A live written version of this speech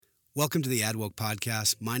Welcome to the AdWoke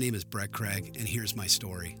podcast. My name is Brett Craig, and here's my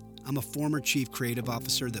story. I'm a former chief creative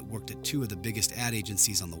officer that worked at two of the biggest ad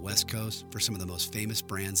agencies on the West Coast for some of the most famous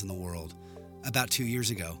brands in the world. About 2 years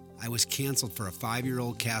ago, I was canceled for a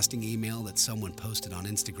 5-year-old casting email that someone posted on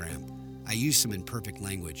Instagram. I used some imperfect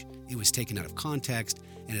language. It was taken out of context,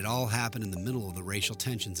 and it all happened in the middle of the racial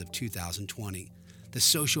tensions of 2020. The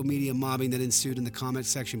social media mobbing that ensued in the comment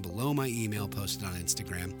section below my email posted on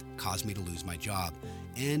Instagram caused me to lose my job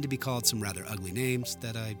and to be called some rather ugly names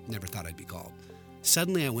that I never thought I'd be called.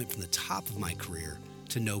 Suddenly, I went from the top of my career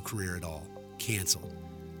to no career at all, canceled.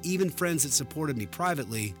 Even friends that supported me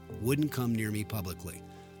privately wouldn't come near me publicly.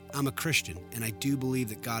 I'm a Christian, and I do believe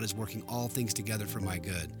that God is working all things together for my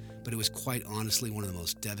good, but it was quite honestly one of the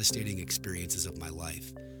most devastating experiences of my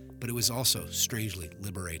life. But it was also strangely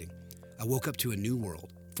liberating. I woke up to a new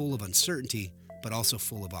world, full of uncertainty, but also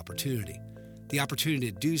full of opportunity. The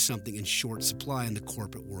opportunity to do something in short supply in the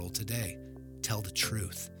corporate world today. Tell the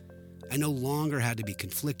truth. I no longer had to be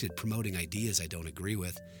conflicted promoting ideas I don't agree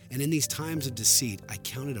with, and in these times of deceit, I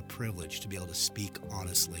count it a privilege to be able to speak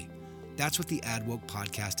honestly. That's what the AdWoke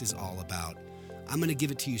podcast is all about. I'm going to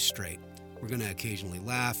give it to you straight. We're going to occasionally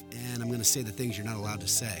laugh, and I'm going to say the things you're not allowed to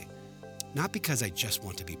say. Not because I just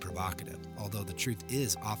want to be provocative, although the truth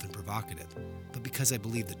is often provocative, but because I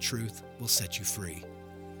believe the truth will set you free.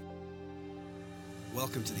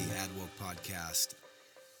 Welcome to the AdWoke podcast.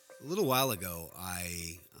 A little while ago,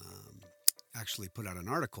 I actually put out an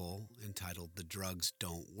article entitled "The Drugs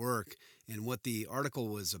Don't Work," and what the article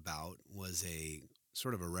was about was a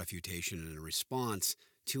sort of a refutation and a response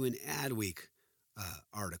to an Adweek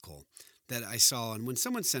article that I saw. And when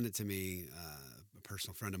someone sent it to me, a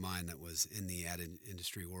personal friend of mine that was in the ad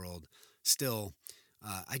industry world still,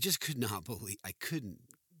 I just couldn't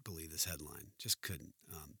believe this headline. Just couldn't.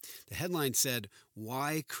 The headline said,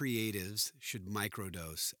 "Why creatives should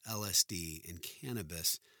microdose LSD and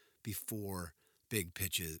cannabis before big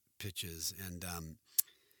pitches." And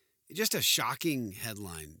just a shocking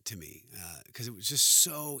headline to me because it was just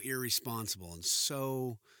so irresponsible and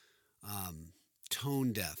so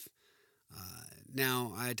tone deaf.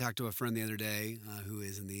 Now, I talked to a friend the other day who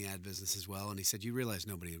is in the ad business as well, and he said, "You realize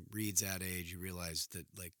nobody reads AdAge. You realize that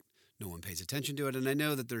no one pays attention to it." And I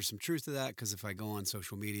know that there's some truth to that because if I go on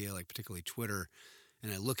social media, like particularly Twitter,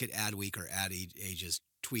 and I look at Adweek or AdAge's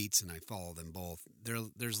tweets and I follow them both,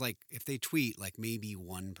 there's if they tweet, maybe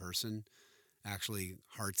one person actually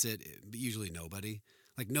hearts it, but usually nobody.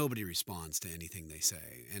 Nobody responds to anything they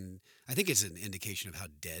say. And I think it's an indication of how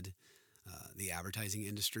dead the advertising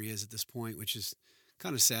industry is at this point, which is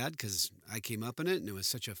kind of sad because I came up in it and it was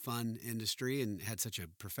such a fun industry and had such a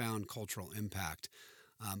profound cultural impact.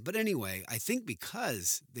 But anyway, I think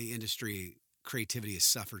because the industry creativity has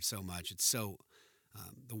suffered so much,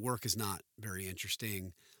 the work is not very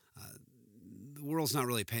interesting. The world's not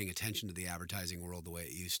really paying attention to the advertising world the way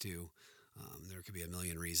it used to. There could be a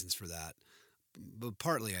million reasons for that, but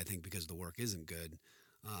partly I think because the work isn't good.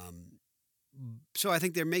 So I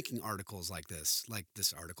think they're making articles like this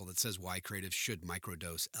article that says why creatives should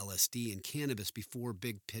microdose LSD and cannabis before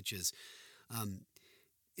big pitches. And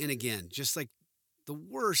again, just like the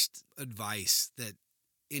worst advice that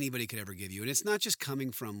anybody could ever give you. And it's not just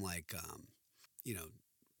coming from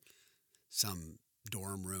some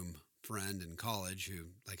dorm room friend in college who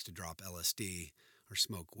likes to drop LSD or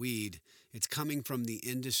smoke weed. It's coming from the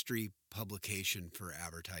industry publication for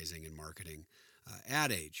advertising and marketing,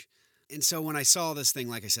 AdAge. And so when I saw this thing,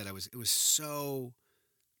 like I said,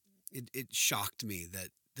 it shocked me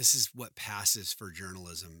that this is what passes for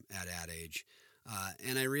journalism at AdAge.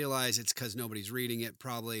 And I realize it's because nobody's reading it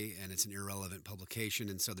probably, and it's an irrelevant publication.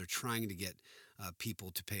 And so they're trying to get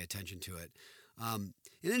people to pay attention to it.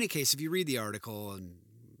 In any case, if you read the article, and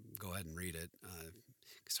go ahead and read it,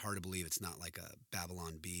 it's hard to believe it's not like a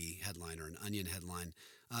Babylon Bee headline or an Onion headline.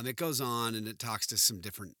 It goes on and it talks to some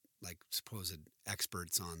different supposed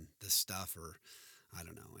experts on this stuff, or I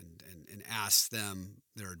don't know, and asks them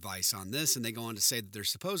their advice on this. And they go on to say that there's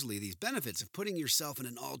supposedly these benefits of putting yourself in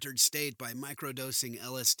an altered state by microdosing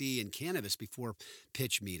LSD and cannabis before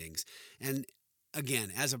pitch meetings. And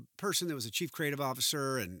again, as a person that was a chief creative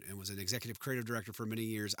officer and was an executive creative director for many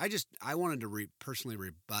years, I wanted to personally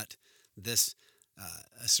rebut this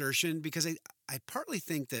assertion because I partly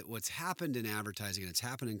think that what's happened in advertising and it's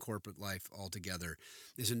happened in corporate life altogether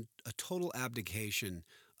is a total abdication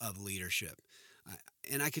of leadership.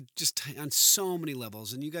 And I could just, on so many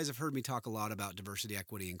levels, and you guys have heard me talk a lot about diversity,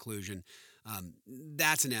 equity, inclusion.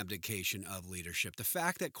 That's an abdication of leadership. The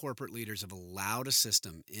fact that corporate leaders have allowed a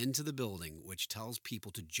system into the building which tells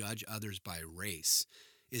people to judge others by race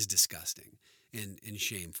is disgusting. and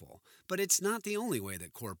shameful. But it's not the only way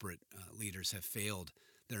that corporate leaders have failed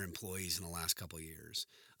their employees in the last couple of years.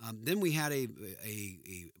 Then we had a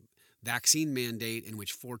vaccine mandate in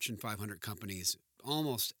which Fortune 500 companies,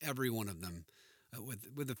 almost every one of them,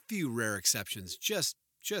 with a few rare exceptions, just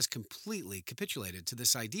completely capitulated to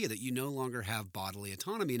this idea that you no longer have bodily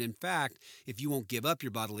autonomy. And in fact, if you won't give up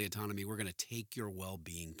your bodily autonomy, we're going to take your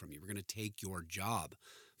well-being from you. We're going to take your job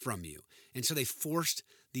from you. And so they forced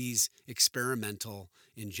these experimental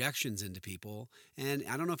injections into people. And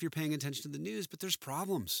I don't know if you're paying attention to the news, but there's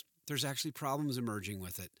problems. There's actually problems emerging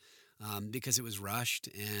with it because it was rushed.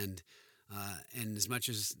 And as much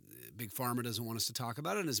as Big Pharma doesn't want us to talk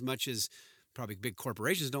about it, and as much as probably big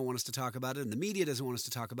corporations don't want us to talk about it, and the media doesn't want us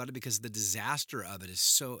to talk about it, because the disaster of it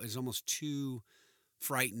is almost too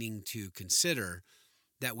frightening to consider,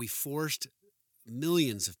 that we forced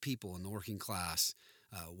millions of people in the working class,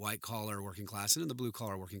 white collar working class, and in the blue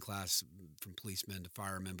collar working class, from policemen to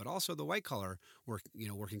firemen, but also the white collar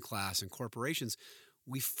working class and corporations.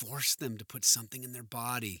 We forced them to put something in their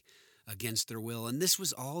body against their will. And this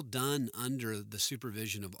was all done under the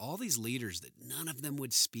supervision of all these leaders that none of them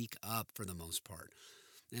would speak up for the most part.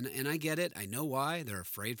 And I get it. I know why. They're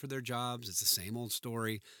afraid for their jobs. It's the same old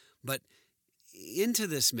story. But into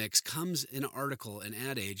this mix comes an article in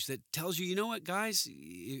AdAge that tells you, you know what, guys,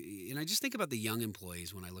 and I just think about the young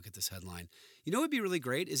employees when I look at this headline. You know what would be really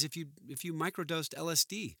great is if you microdosed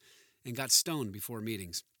LSD and got stoned before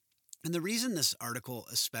meetings. And the reason this article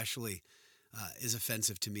especially is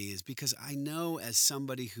offensive to me is because I know, as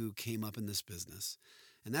somebody who came up in this business,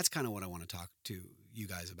 and that's kind of what I want to talk to you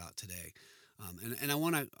guys about today. And I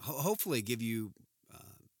want to hopefully give you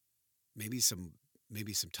maybe some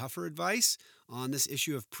tougher advice on this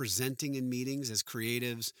issue of presenting in meetings as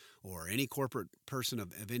creatives or any corporate person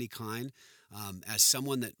of any kind. As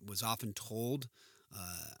someone that was often told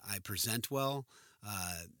I present well,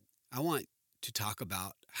 I want to talk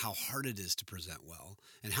about how hard it is to present well,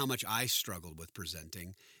 and how much I struggled with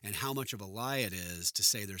presenting, and how much of a lie it is to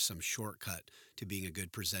say there's some shortcut to being a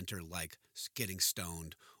good presenter, like getting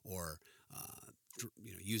stoned or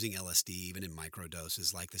using LSD even in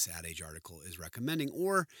microdoses, like this AdAge article is recommending,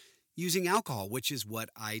 or using alcohol, which is what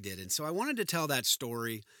I did. And so I wanted to tell that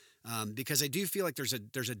story because I do feel like there's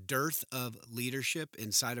a dearth of leadership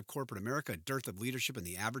inside of corporate America, a dearth of leadership in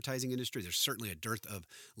the advertising industry. There's certainly a dearth of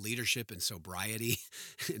leadership and sobriety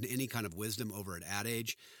and any kind of wisdom over at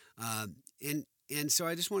AdAge. And so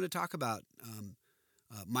I just want to talk about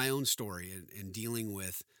my own story and dealing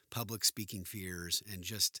with public speaking fears, and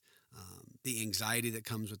just the anxiety that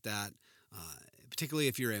comes with that. Particularly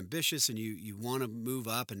if you're ambitious and you want to move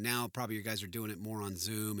up, and now probably you guys are doing it more on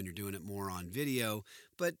Zoom and you're doing it more on video,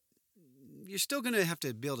 but you're still going to have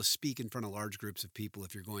to be able to speak in front of large groups of people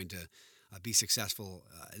if you're going to be successful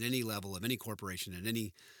at any level of any corporation, at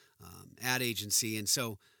any ad agency. And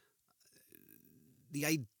so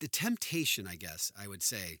the temptation, I guess I would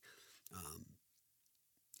say,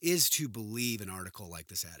 is to believe an article like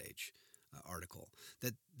this AdAge article,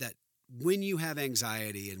 that when you have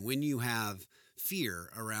anxiety and when you have fear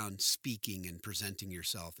around speaking and presenting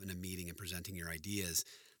yourself in a meeting and presenting your ideas,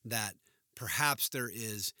 that perhaps there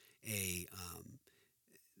is a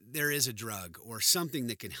drug or something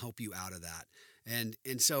that can help you out of that. And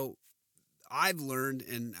so I've learned,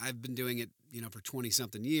 and I've been doing it, for 20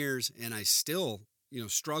 something years, and I still,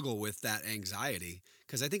 struggle with that anxiety,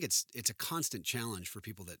 because I think it's a constant challenge for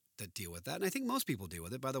people that deal with that. And I think most people deal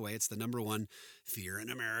with it. By the way, it's the number one fear in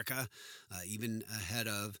America, even ahead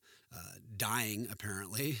of dying,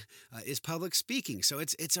 apparently, is public speaking. So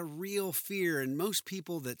it's a real fear. And most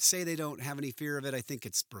people that say they don't have any fear of it, I think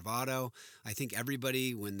it's bravado. I think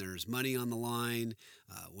everybody, when there's money on the line,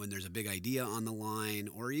 when there's a big idea on the line,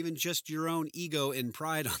 or even just your own ego and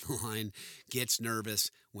pride on the line, gets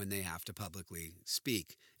nervous when they have to publicly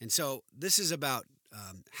speak. And so this is about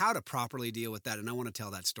how to properly deal with that, and I want to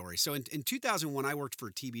tell that story. So in 2001, I worked for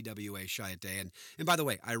TBWA Chiat Day, and by the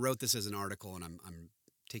way, I wrote this as an article, and I'm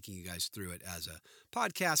taking you guys through it as a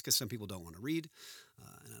podcast because some people don't want to read,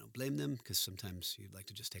 and I don't blame them, because sometimes you'd like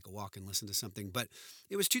to just take a walk and listen to something. But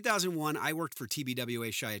it was 2001. I worked for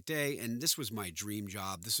TBWA Chiat Day, and this was my dream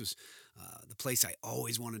job. This was the place I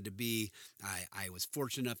always wanted to be. I was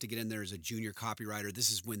fortunate enough to get in there as a junior copywriter. This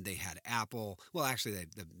is when they had Apple. Well, actually,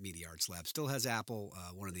 the Media Arts Lab still has Apple,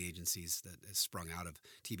 one of the agencies that has sprung out of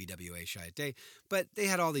TBWA Chiat Day. But they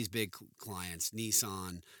had all these big clients,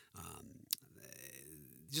 Nissan,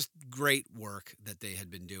 just great work that they had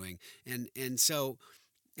been doing. And so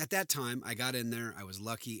at that time, I got in there. I was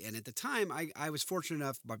lucky. And at the time, I was fortunate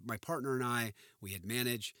enough, my partner and I, we had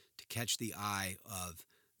managed to catch the eye of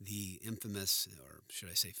the infamous, or should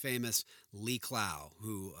I say famous, Lee Clow,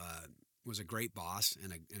 who was a great boss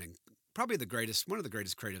and probably one of the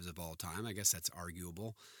greatest creatives of all time. I guess that's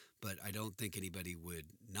arguable, but I don't think anybody would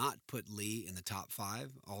not put Lee in the top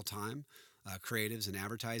 5 all time creatives in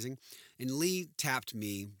advertising. And Lee tapped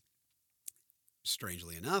me,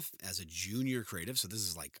 strangely enough, as a junior creative. So this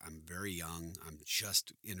is like, I'm very young. I'm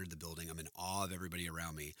just entered the building. I'm in awe of everybody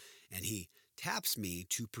around me. And he taps me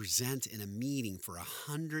to present in a meeting for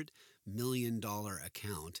 $100 million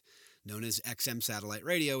account known as XM Satellite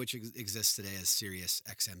Radio, which exists today as Sirius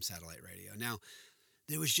XM Satellite Radio. Now,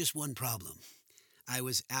 there was just one problem. I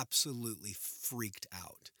was absolutely freaked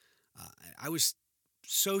out. I was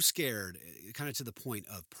so scared, kind of to the point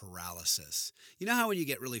of paralysis. You know how when you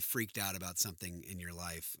get really freaked out about something in your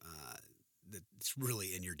life that's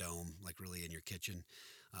really in your dome, like really in your kitchen,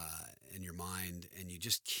 in your mind, and you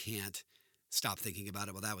just can't stop thinking about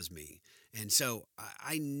it? Well, that was me. And so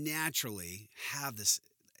I naturally have this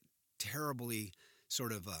terribly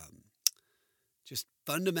sort of just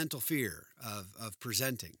fundamental fear of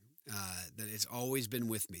presenting that it's always been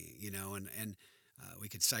with me, and we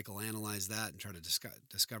could psychoanalyze that and try to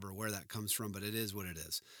discover where that comes from, but it is what it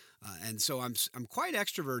is. And so I'm quite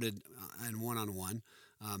extroverted and one-on-one.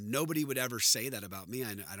 Nobody would ever say that about me.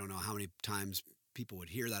 I don't know how many times people would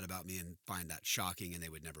hear that about me and find that shocking and they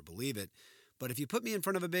would never believe it. But if you put me in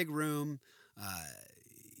front of a big room,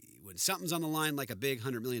 when something's on the line, like a big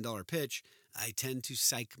 $100 million pitch, I tend to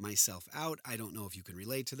psych myself out. I don't know if you can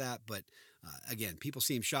relate to that, but again, people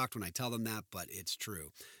seem shocked when I tell them that, but it's true.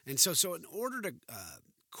 And so in order to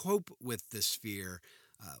cope with this fear,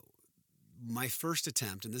 my first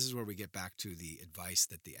attempt, and this is where we get back to the advice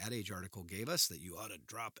that the AdAge article gave us, that you ought to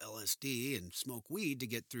drop LSD and smoke weed to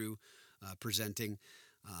get through presenting,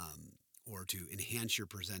 or to enhance your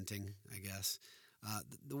presenting, I guess.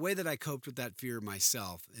 The way that I coped with that fear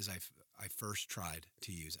myself is I first tried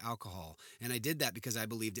to use alcohol. And I did that because I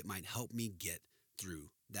believed it might help me get through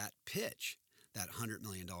that pitch, that $100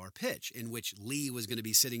 million pitch, in which Lee was going to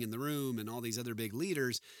be sitting in the room and all these other big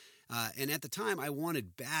leaders. And at the time, I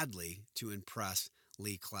wanted badly to impress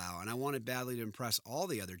Lee Clow, and I wanted badly to impress all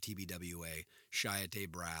the other TBWA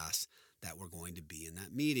Chiat brass that were going to be in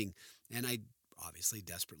that meeting. And I obviously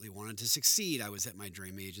desperately wanted to succeed. I was at my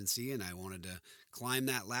dream agency and I wanted to climb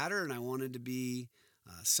that ladder, and I wanted to be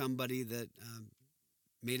somebody that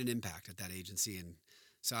made an impact at that agency. And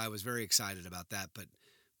so I was very excited about that. But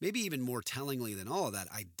maybe even more tellingly than all of that,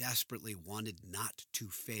 I desperately wanted not to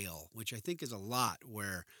fail, which I think is a lot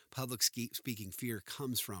where public speaking fear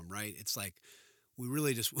comes from, right? It's like, we're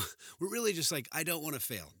really just like, I don't want to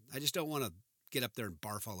fail. I just don't want to get up there and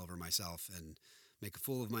barf all over myself and make a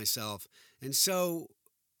fool of myself. And so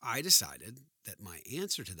I decided that my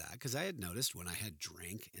answer to that, because I had noticed when I had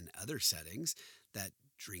drank in other settings that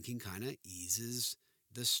drinking kind of eases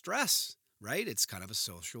the stress, right? It's kind of a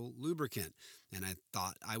social lubricant. And I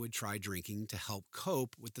thought I would try drinking to help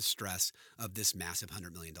cope with the stress of this massive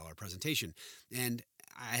 $100 million presentation. And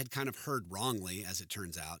I had kind of heard wrongly, as it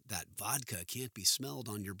turns out, that vodka can't be smelled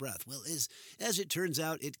on your breath. Well, as it turns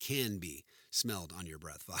out, it can be smelled on your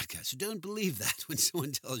breath, vodka. So don't believe that when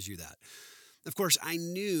someone tells you that. Of course, I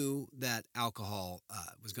knew that alcohol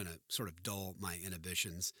was going to sort of dull my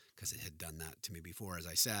inhibitions because it had done that to me before, as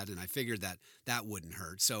I said, and I figured that wouldn't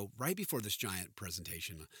hurt. So right before this giant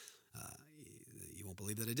presentation, you won't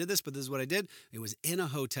believe that I did this, but this is what I did. It was in a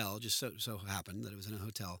hotel, just so happened that it was in a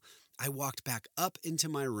hotel. I walked back up into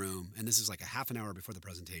my room, and this is like a half an hour before the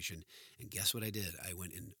presentation, and guess what I did? I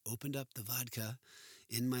went and opened up the vodka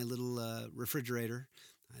in my little refrigerator.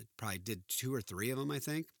 I probably did 2 or 3 of them, I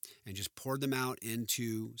think, and just poured them out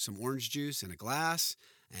into some orange juice in a glass,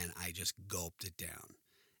 and I just gulped it down.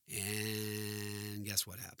 And guess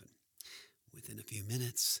what happened? Within a few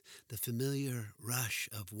minutes, the familiar rush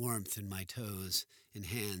of warmth in my toes and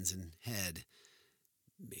hands and head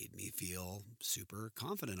made me feel super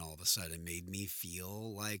confident all of a sudden, made me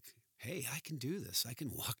feel like, hey, I can do this. I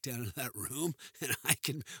can walk down to that room and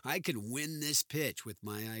I can win this pitch with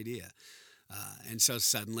my idea. And so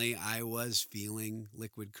suddenly I was feeling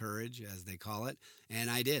liquid courage, as they call it. And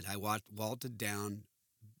I did. I waltzed down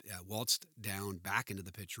back into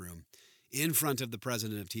the pitch room in front of the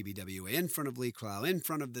president of TBWA, in front of Lee Clow, in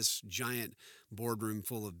front of this giant boardroom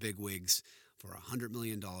full of bigwigs for $100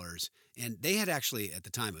 million. And they had actually, at the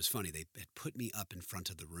time, it was funny, they had put me up in front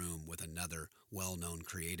of the room with another well-known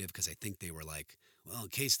creative, because I think they were like, well, in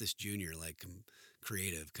case this junior, like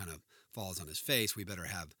creative, kind of falls on his face, we better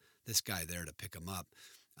have this guy there to pick him up.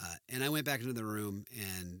 And I went back into the room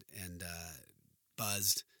and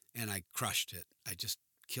buzzed, and I crushed it. I just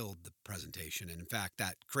killed the presentation. And in fact,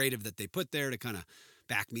 that creative that they put there to kind of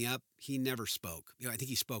back me up. He never spoke. I think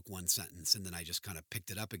he spoke one sentence, and then I just kind of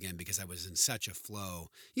picked it up again because I was in such a flow.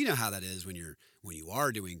 You know how that is when you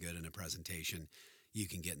are doing good in a presentation, you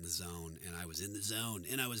can get in the zone, and I was in the zone,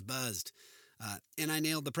 and I was buzzed, and I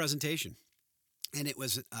nailed the presentation. And it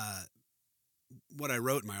was what I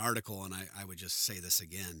wrote in my article, and I would just say this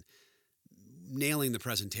again: nailing the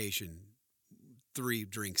presentation 3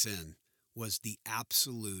 drinks in was the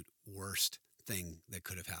absolute worst thing that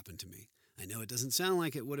could have happened to me. I know it doesn't sound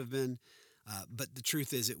like it would have been, but the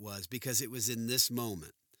truth is it was, because it was in this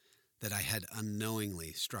moment that I had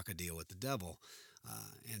unknowingly struck a deal with the devil.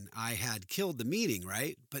 And I had killed the meeting,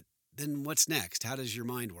 right? But then what's next? How does your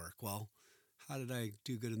mind work? Well, how did I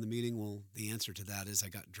do good in the meeting? Well, the answer to that is I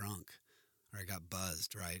got drunk, or I got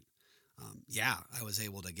buzzed, right? I was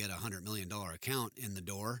able to get a $100 million account in the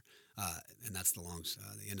door. And that's the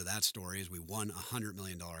end of that story is we won a $100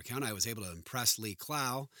 million account. I was able to impress Lee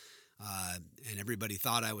Clow, and everybody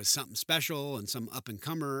thought I was something special and some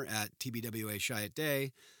up-and-comer at TBWA Chiat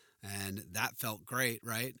Day, and that felt great,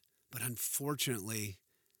 right? But unfortunately,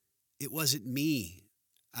 it wasn't me,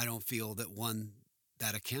 I don't feel, that won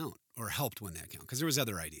that account or helped win that account, because there was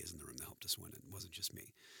other ideas in the room that helped us win it. It wasn't just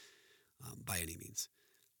me, by any means.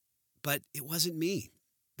 But it wasn't me.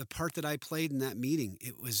 The part that I played in that meeting,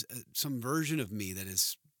 it was some version of me that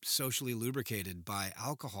is socially lubricated by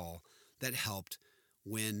alcohol that helped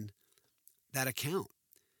win that account.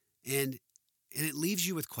 And it leaves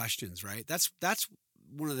you with questions, right? That's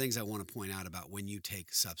one of the things I want to point out about when you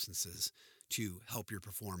take substances to help your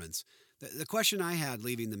performance. The question I had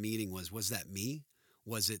leaving the meeting was that me?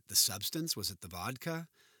 Was it the substance? Was it the vodka?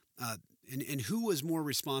 And who was more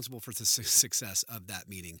responsible for the success of that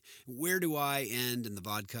meeting? Where do I end and the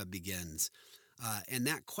vodka begins? And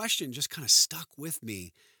that question just kind of stuck with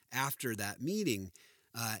me after that meeting.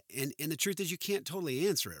 And the truth is, you can't totally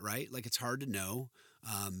answer it, right? Like, it's hard to know,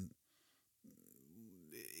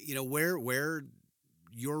 where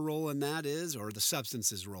your role in that is, or the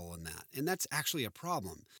substance's role in that. And that's actually a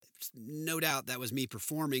problem. No doubt that was me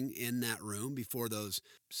performing in that room before those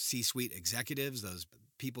C-suite executives, those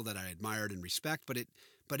people that I admired and respect, but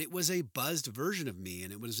it was a buzzed version of me,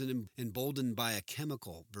 and it was an emboldened by a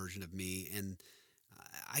chemical version of me. And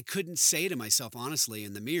I couldn't say to myself honestly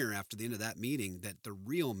in the mirror after the end of that meeting that the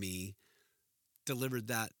real me delivered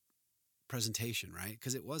that presentation, right?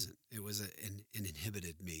 Because it wasn't. It was an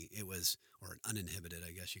inhibited me. It was, or an uninhibited,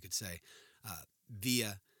 I guess you could say,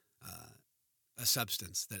 via a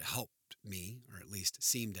substance that helped me, or at least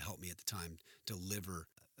seemed to help me at the time, deliver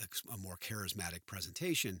a more charismatic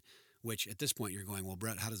presentation, which at this point you're going, well,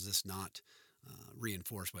 Brett, how does this not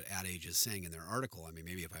reinforce what AdAge is saying in their article? I mean,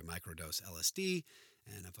 maybe if I microdose LSD,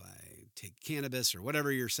 and if I take cannabis or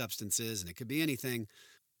whatever your substance is, and it could be anything,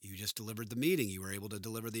 you just delivered the meeting. You were able to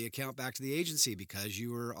deliver the account back to the agency because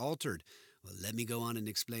you were altered. Well, let me go on and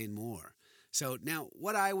explain more. So now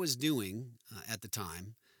what I was doing at the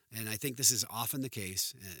time, and I think this is often the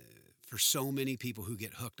case for so many people who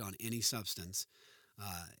get hooked on any substance,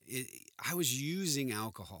 I was using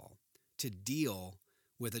alcohol to deal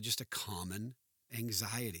with just a common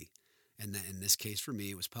anxiety. And in this case for me,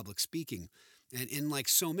 it was public speaking. And like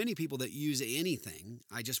so many people that use anything,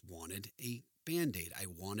 I just wanted a Band-Aid. I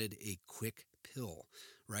wanted a quick pill,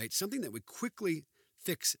 right? Something that would quickly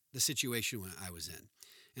fix the situation when I was in.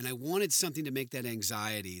 And I wanted something to make that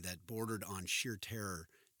anxiety that bordered on sheer terror,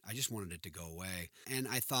 I just wanted it to go away. And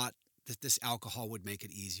I thought that this alcohol would make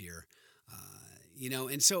it easier.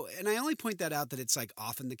 And I only point that out that it's like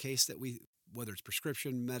often the case that whether it's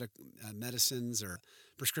prescription medicines or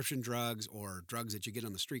prescription drugs or drugs that you get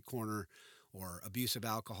on the street corner or abuse of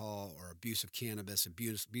alcohol or abuse of cannabis,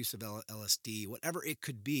 abuse of LSD, whatever it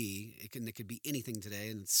could be, it could be anything today,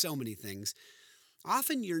 and so many things.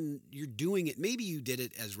 Often you're doing it. Maybe you did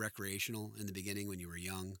it as recreational in the beginning when you were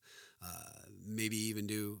young. Maybe even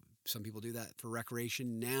some people do that for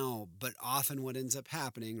recreation now. But often what ends up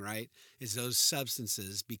happening, right, is those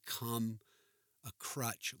substances become a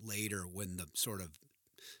crutch later when the sort of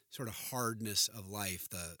hardness of life,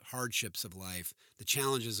 the hardships of life, the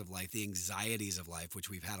challenges of life, the anxieties of life,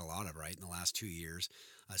 which we've had a lot of, right, in the last 2 years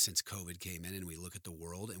since COVID came in, and we look at the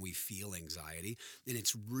world and we feel anxiety. And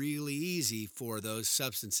it's really easy for those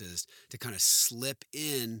substances to kind of slip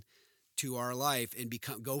in to our life and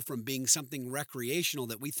go from being something recreational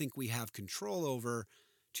that we think we have control over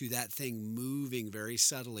to that thing moving very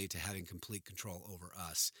subtly to having complete control over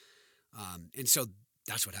us. And so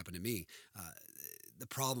that's what happened to me. The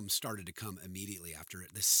problems started to come immediately after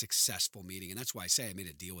this successful meeting. And that's why I say I made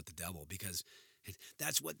a deal with the devil, because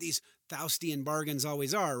that's what these Faustian bargains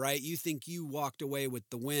always are, right? You think you walked away with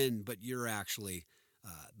the win, but you're actually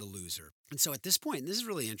the loser. And so at this point, and this is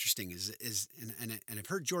really interesting, and I've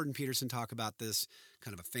heard Jordan Peterson talk about this,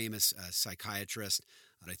 kind of a famous psychiatrist,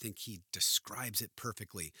 but I think he describes it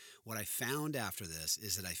perfectly. What I found after this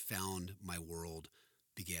is that I found my world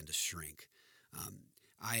began to shrink.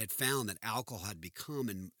 I had found that alcohol had become,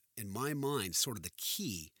 in my mind, sort of the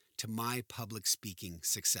key to my public speaking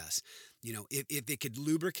success. If it could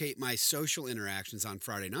lubricate my social interactions on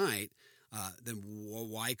Friday night, then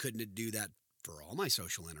why couldn't it do that for all my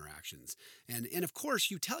social interactions? And of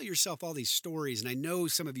course, you tell yourself all these stories, and I know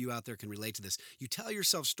some of you out there can relate to this. You tell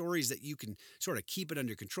yourself stories that you can sort of keep it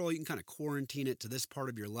under control. You can kind of quarantine it to this part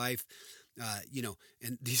of your life.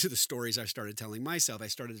 And these are the stories I started telling myself. I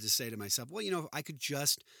started to say to myself, well, I could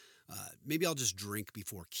just, maybe I'll just drink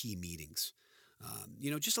before key meetings.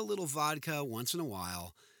 Just a little vodka once in a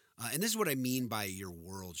while. And this is what I mean by your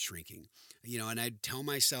world shrinking. And I'd tell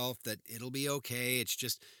myself that it'll be okay. It's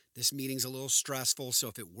just this meeting's a little stressful. So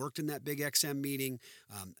if it worked in that big XM meeting,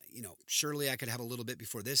 surely I could have a little bit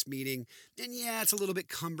before this meeting. And yeah, it's a little bit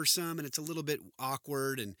cumbersome and it's a little bit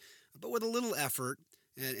awkward. But with a little effort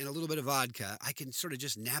and a little bit of vodka, I can sort of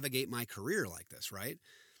just navigate my career like this, right?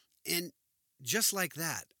 And just like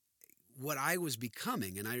that, what I was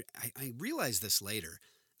becoming, and I realized this later,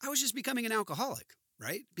 I was just becoming an alcoholic,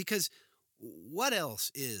 right? Because what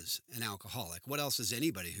else is an alcoholic? What else is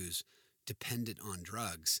anybody who's dependent on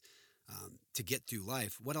drugs to get through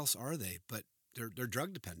life? What else are they? But they're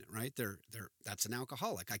drug dependent, right? That's an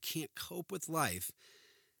alcoholic. I can't cope with life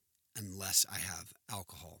unless I have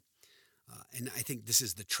alcohol. And I think this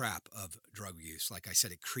is the trap of drug use. Like I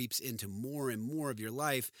said, it creeps into more and more of your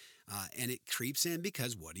life. And it creeps in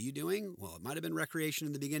because what are you doing? Well, it might have been recreation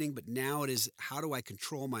in the beginning, but now it is, how do I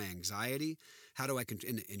control my anxiety? How do I,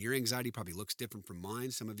 and your anxiety probably looks different from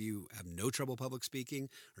mine. Some of you have no trouble public speaking,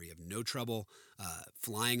 or you have no trouble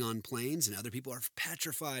flying on planes, and other people are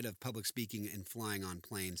petrified of public speaking and flying on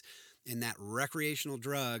planes. And that recreational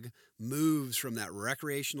drug moves from that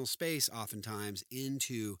recreational space oftentimes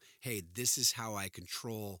into, hey, this is how I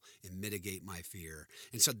control and mitigate my fear.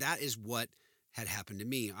 And so that is what had happened to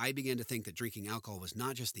me. I began to think that drinking alcohol was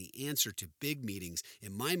not just the answer to big meetings.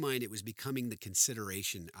 In my mind, it was becoming the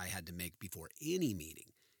consideration I had to make before any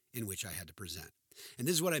meeting in which I had to present. And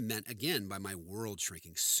this is what I meant, again, by my world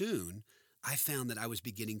shrinking. Soon, I found that I was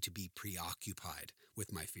beginning to be preoccupied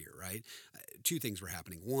with my fear, right? Two things were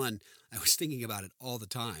happening. One, I was thinking about it all the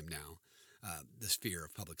time now, this fear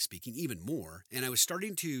of public speaking, even more. And I was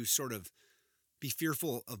starting to sort of be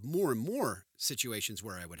fearful of more and more situations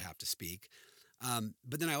where I would have to speak.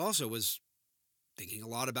 But then I also was thinking a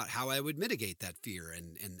lot about how I would mitigate that fear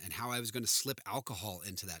and how I was going to slip alcohol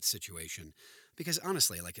into that situation. Because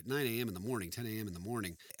honestly, like at 9 a.m. in the morning, 10 a.m. in the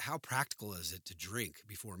morning, how practical is it to drink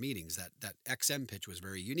before meetings? That XM pitch was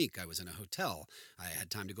very unique. I was in a hotel. I had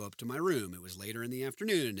time to go up to my room. It was later in the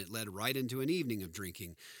afternoon, and it led right into an evening of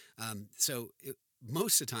drinking.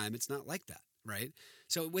 Most of the time, it's not like that, right?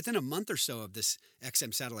 So within a month or so of this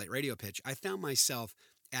XM satellite radio pitch, I found myself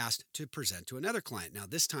asked to present to another client. Now,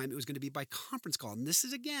 this time it was going to be by conference call. And this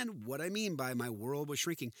is, again, what I mean by my world was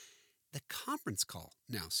shrinking. The conference call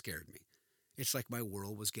now scared me. It's like my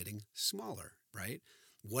world was getting smaller, right?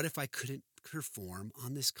 What if I couldn't perform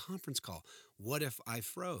on this conference call? What if I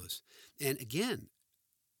froze? And again,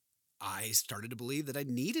 I started to believe that I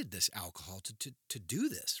needed this alcohol to do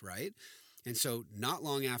this, right? And so not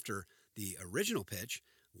long after the original pitch,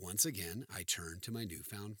 once again, I turned to my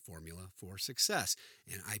newfound formula for success,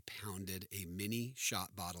 and I pounded a mini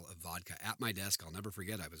shot bottle of vodka at my desk. I'll never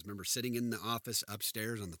forget. I remember sitting in the office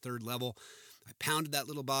upstairs on the third level. I pounded that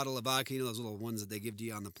little bottle of vodka, those little ones that they give to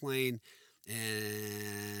you on the plane,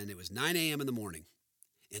 and it was 9 a.m. in the morning,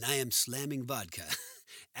 and I am slamming vodka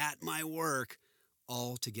at my work,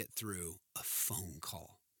 all to get through a phone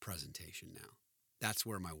call presentation now. That's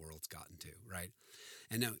where my world's gotten to, right?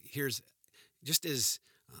 And now here's, just as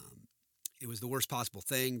it was the worst possible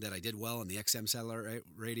thing that I did well in the XM satellite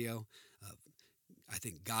radio. I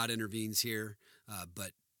think God intervenes here,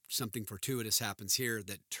 but something fortuitous happens here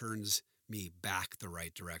that turns me back the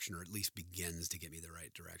right direction, or at least begins to get me the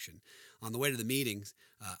right direction. On the way to the meetings,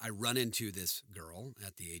 I run into this girl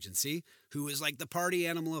at the agency who is like the party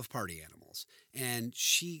animal of party animals. And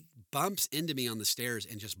she bumps into me on the stairs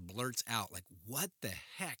and just blurts out, like, "What the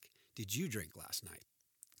heck did you drink last night?"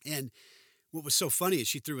 And what was so funny is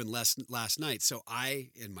she threw in last night. So I,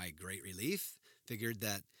 in my great relief, figured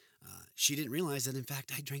that she didn't realize that, in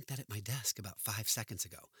fact, I drank that at my desk about 5 seconds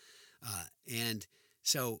ago. And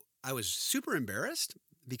so I was super embarrassed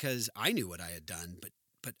because I knew what I had done,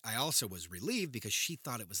 but I also was relieved because she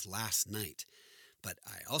thought it was last night. But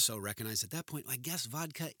I also recognized at that point, I guess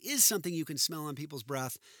vodka is something you can smell on people's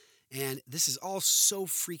breath. And this is all so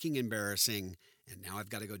freaking embarrassing. And now I've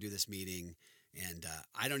got to go do this meeting. And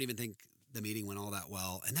I don't even think the meeting went all that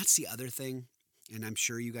well. And that's the other thing. And I'm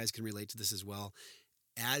sure you guys can relate to this as well.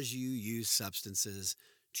 As you use substances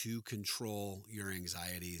to control your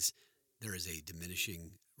anxieties, there is a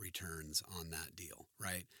diminishing returns on that deal,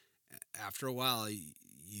 right? After a while,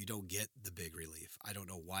 you don't get the big relief. I don't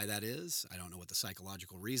know why that is. I don't know what the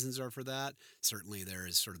psychological reasons are for that. Certainly there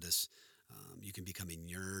is sort of this, you can become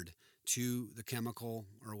inured to the chemical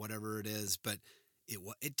or whatever it is, but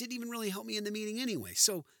it didn't even really help me in the meeting anyway.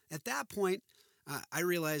 So at that point, I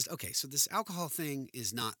realized, okay, so this alcohol thing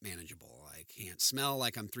is not manageable. I can't smell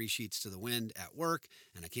like I'm 3 sheets to the wind at work,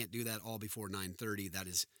 and I can't do that all before 9:30. That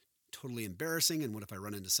is totally embarrassing. And what if I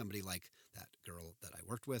run into somebody like that girl that I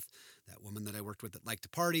worked with, that woman that I worked with that liked to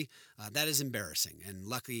party? That is embarrassing. And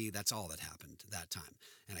luckily, that's all that happened that time.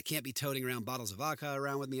 And I can't be toting around bottles of vodka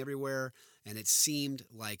around with me everywhere. And it seemed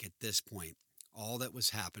like at this point, all that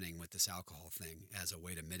was happening with this alcohol thing as a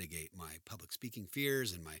way to mitigate my public speaking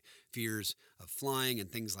fears and my fears of flying and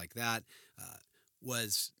things like that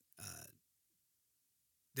was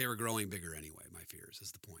they were growing bigger anyway, my fears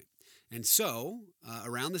is the point. And so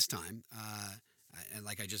around this time, and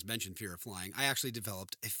like I just mentioned, fear of flying, I actually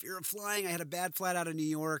developed a fear of flying. I had a bad flight out of New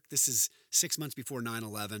York. This is 6 months before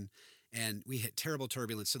 9/11. And we hit terrible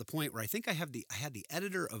turbulence to the point where I think I had the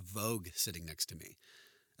editor of Vogue sitting next to me.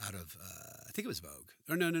 Out of, I think it was Vogue.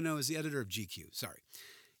 Or no, it was the editor of GQ, sorry.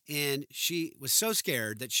 And she was so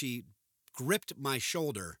scared that she gripped my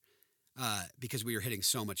shoulder because we were hitting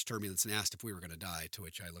so much turbulence and asked if we were going to die, to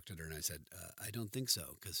which I looked at her and I said, I don't think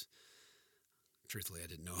so, because truthfully, I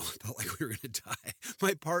didn't know. I felt like we were going to die.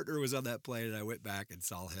 My partner was on that plane and I went back and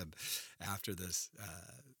saw him after this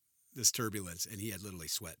turbulence, and he had literally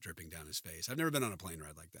sweat dripping down his face. I've never been on a plane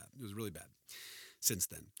ride like that. It was really bad since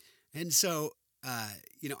then. And so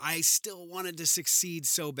I still wanted to succeed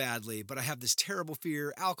so badly, but I have this terrible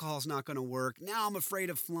fear. Alcohol's not going to work. Now I'm afraid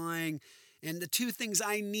of flying. And the two things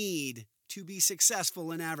I need to be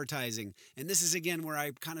successful in advertising, and this is again where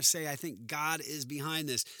I kind of say I think God is behind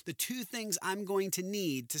this. The two things I'm going to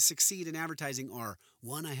need to succeed in advertising are,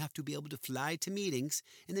 one, I have to be able to fly to meetings,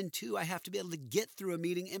 and then two, I have to be able to get through a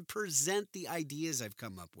meeting and present the ideas I've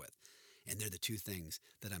come up with. And they're the two things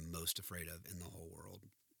that I'm most afraid of in the whole world.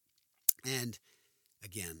 And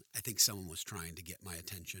again, I think someone was trying to get my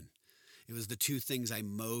attention. It was the two things I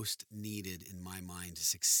most needed in my mind to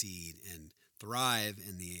succeed and thrive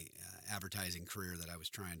in the advertising career that I was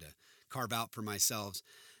trying to carve out for myself.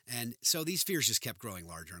 And so these fears just kept growing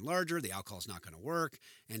larger and larger. The alcohol's not going to work.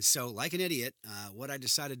 And so like an idiot, what I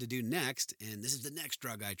decided to do next, and this is the next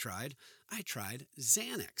drug I tried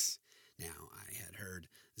Xanax. Now, I had heard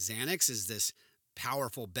Xanax is this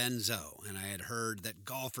powerful benzo, and I had heard that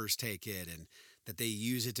golfers take it and that they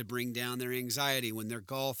use it to bring down their anxiety when they're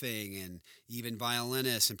golfing, and even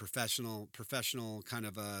violinists and professional kind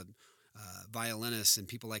of violinists and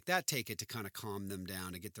people like that take it to kind of calm them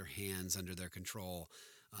down, to get their hands under their control.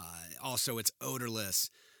 Also, it's odorless,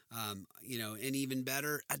 and even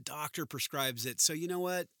better, a doctor prescribes it. So you know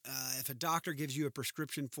what? If a doctor gives you a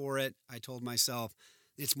prescription for it, I told myself,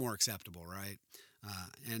 it's more acceptable, right?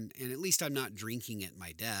 And at least I'm not drinking at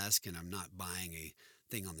my desk, and I'm not buying a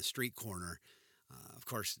thing on the street corner. Of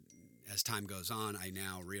course, as time goes on, I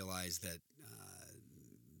now realize that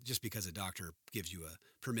just because a doctor gives you a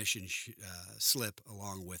permission slip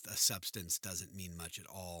along with a substance doesn't mean much at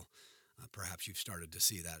all. Perhaps you've started to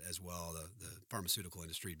see that as well. The pharmaceutical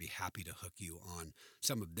industry would be happy to hook you on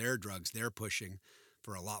some of their drugs they're pushing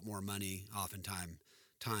for a lot more money.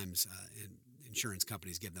 Oftentimes, insurance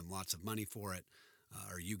companies give them lots of money for it.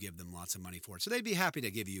 Or you give them lots of money for it. So they'd be happy to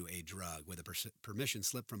give you a drug with a permission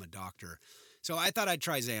slip from a doctor. So I thought I'd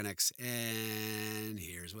try Xanax, and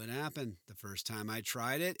here's what happened. The first time I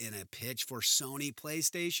tried it in a pitch for Sony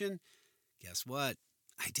PlayStation, guess what?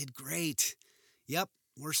 I did great. Yep,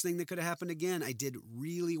 worst thing that could have happened again. I did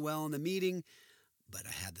really well in the meeting, but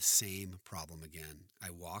I had the same problem again.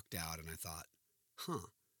 I walked out and I thought,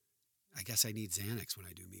 I guess I need Xanax when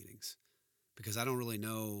I do meetings. Because I don't really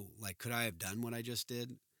know, could I have done what I just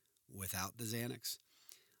did without the Xanax?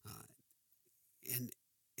 And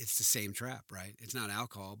it's the same trap, right? It's not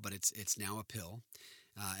alcohol, but it's now a pill.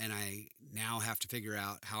 And I now have to figure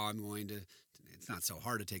out how I'm going to, it's not so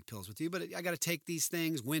hard to take pills with you, but I got to take these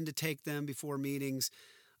things, when to take them before meetings.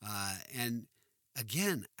 And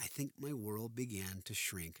again, I think my world began to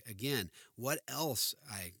shrink again. What else,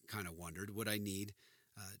 I kind of wondered, would I need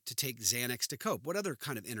to take Xanax to cope? What other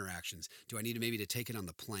kind of interactions? Do I need maybe to take it on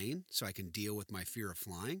the plane so I can deal with my fear of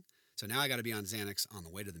flying? So now I got to be on Xanax on the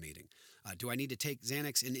way to the meeting. Do I need to take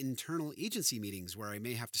Xanax in internal agency meetings where I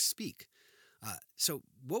may have to speak? So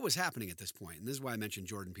what was happening at this point? And this is why I mentioned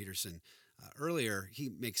Jordan Peterson earlier. He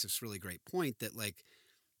makes this really great point that like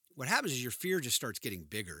what happens is your fear just starts getting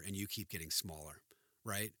bigger and you keep getting smaller,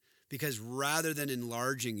 right? Because rather than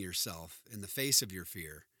enlarging yourself in the face of your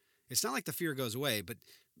fear, it's not like the fear goes away, but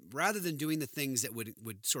rather than doing the things that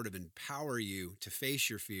would sort of empower you to face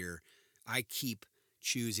your fear, I keep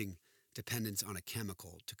choosing dependence on a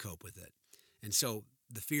chemical to cope with it. And so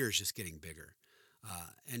the fear is just getting bigger.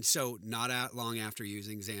 And so not long after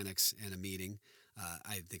using Xanax in a meeting,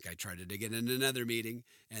 I think I tried it again in another meeting,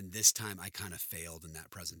 and this time I kind of failed in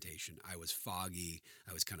that presentation. I was foggy,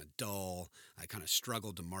 I was kind of dull, I kind of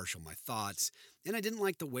struggled to marshal my thoughts, and I didn't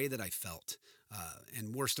like the way that I felt.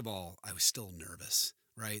 And worst of all, I was still nervous,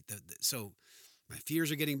 right? So my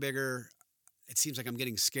fears are getting bigger. It seems like I'm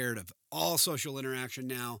getting scared of all social interaction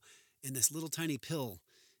now, and this little tiny pill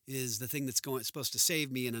is the thing that's supposed to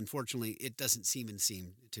save me, and unfortunately, it doesn't seem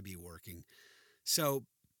to be working. So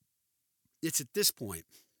it's at this point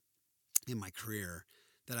in my career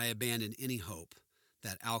that I abandoned any hope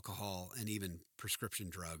that alcohol and even prescription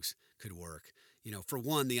drugs could work. You know, for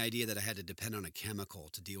one, the idea that I had to depend on a chemical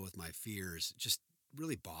to deal with my fears just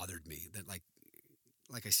really bothered me. That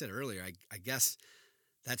like I said earlier, I guess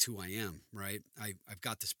that's who I am, right? I've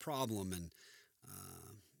got this problem, and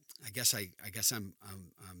I guess I'm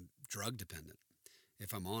drug dependent,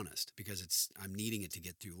 if I'm honest, because I'm needing it to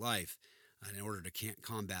get through life in order to can't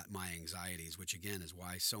combat my anxieties, which again is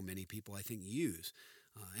why so many people I think use.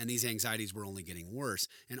 And these anxieties were only getting worse.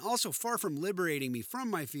 And also, far from liberating me from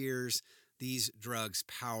my fears, these drugs'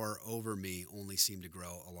 power over me only seemed to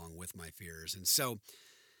grow along with my fears. And so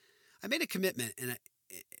I made a commitment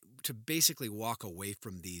to basically walk away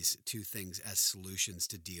from these two things as solutions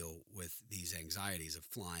to deal with these anxieties of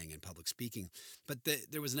flying and public speaking. But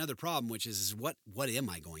there was another problem, which is what am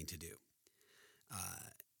I going to do?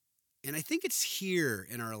 And I think it's here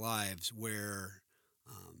in our lives where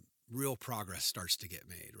real progress starts to get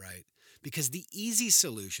made, right? Because the easy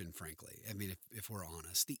solution, frankly, I mean, if we're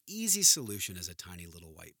honest, the easy solution is a tiny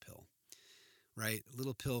little white pill, right? A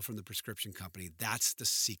little pill from the prescription company. That's the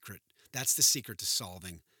secret. That's the secret to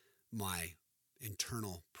solving my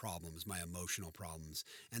internal problems, my emotional problems.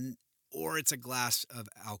 Or it's a glass of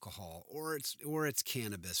alcohol, or it's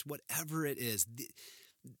cannabis, whatever it is.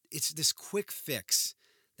 It's this quick fix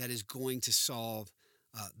that is going to solve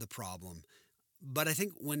the problem. But I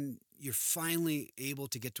think when you're finally able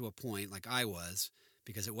to get to a point like I was,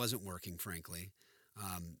 because it wasn't working, frankly,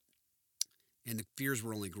 and the fears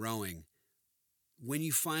were only growing, when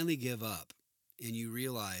you finally give up and you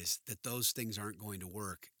realize that those things aren't going to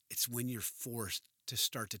work, it's when you're forced to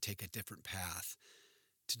start to take a different path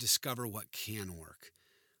to discover what can work.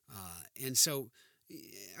 And so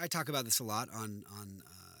I talk about this a lot on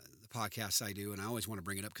the podcasts I do, and I always want to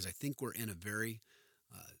bring it up because I think we're in a very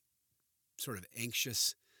sort of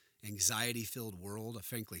anxious, anxiety-filled world, a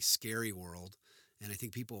frankly scary world. And I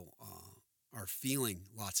think people are feeling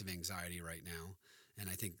lots of anxiety right now. And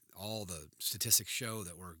I think all the statistics show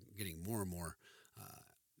that we're getting more and more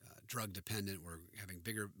drug dependent. We're having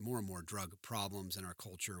more and more drug problems in our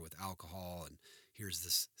culture with alcohol. And here's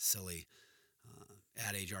this silly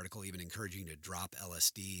AdAge article even encouraging you to drop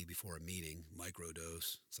LSD before a meeting,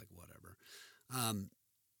 microdose. It's like whatever.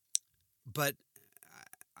 But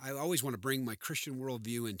I always want to bring my Christian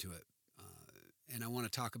worldview into it. And I want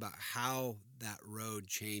to talk about how that road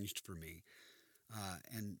changed for me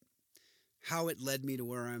and how it led me to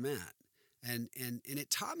where I'm at. And it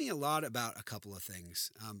taught me a lot about a couple of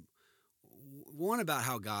things. One, about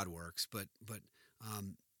how God works, but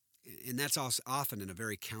and that's also often in a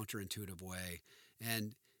very counterintuitive way.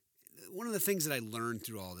 And one of the things that I learned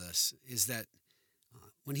through all this is that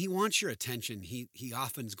when he wants your attention, he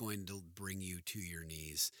often is going to bring you to your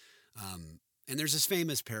knees. And there's this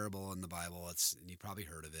famous parable in the Bible. You probably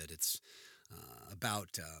heard of it. It's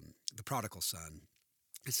about the prodigal son.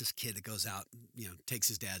 It's this kid that goes out, takes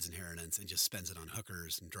his dad's inheritance and just spends it on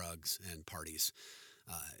hookers and drugs and parties.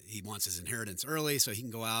 He wants his inheritance early so he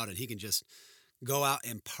can go out and he can just go out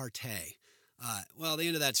and partay. Well, the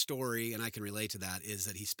end of that story, and I can relate to that, is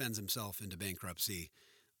that he spends himself into bankruptcy.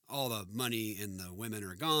 All the money and the women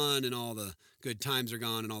are gone, and all the good times are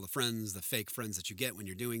gone, and all the friends, the fake friends that you get when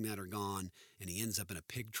you're doing that, are gone. And he ends up in a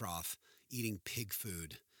pig trough eating pig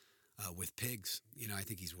food with pigs. I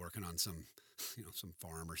think he's working on some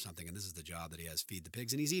farm or something, and this is the job that he has: feed the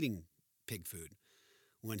pigs. And he's eating pig food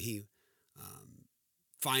when he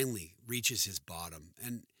finally reaches his bottom.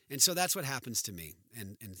 And so that's what happens to me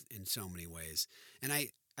in so many ways. And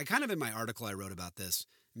I kind of, in my article I wrote about this,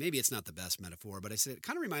 maybe it's not the best metaphor, but I said it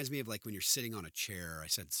kind of reminds me of like when you're sitting on a chair. I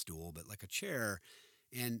said stool, but like a chair,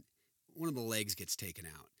 and one of the legs gets taken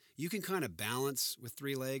out. You can kind of balance with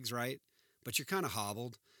three legs, right? But you're kind of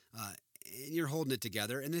hobbled, and you're holding it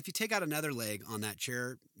together. And if you take out another leg on that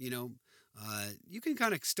chair, you can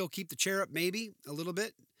kind of still keep the chair up, maybe a little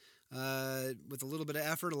bit, with a little bit of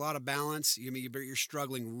effort, a lot of balance. You're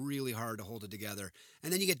struggling really hard to hold it together,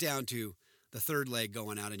 and then you get down to the third leg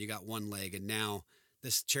going out, and you got one leg, and now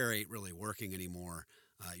this chair ain't really working anymore.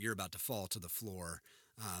 You're about to fall to the floor.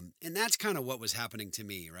 And that's kind of what was happening to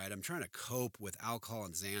me, right? I'm trying to cope with alcohol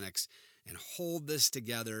and Xanax and hold this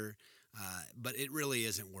together, but it really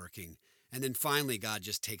isn't working. And then finally, God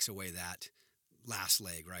just takes away that last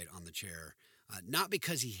leg, right, on the chair. Not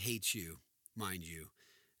because he hates you, mind you.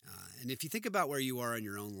 And if you think about where you are in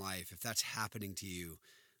your own life, if that's happening to you,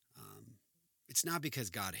 it's not because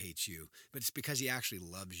God hates you, but it's because he actually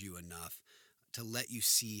loves you enough to let you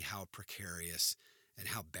see how precarious and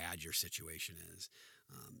how bad your situation is.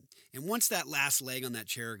 And once that last leg on that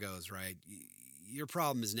chair goes, right, your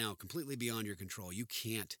problem is now completely beyond your control. You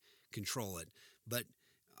can't control it. But,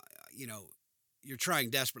 you're trying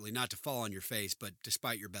desperately not to fall on your face, but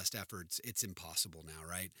despite your best efforts, it's impossible now,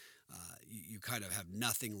 right? You kind of have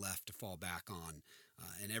nothing left to fall back on.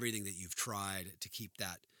 And everything that you've tried to keep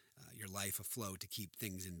that your life afloat, to keep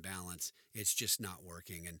things in balance, it's just not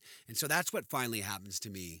working. And so that's what finally happens to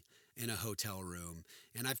me in a hotel room.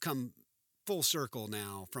 And I've come full circle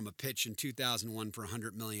now from a pitch in 2001 for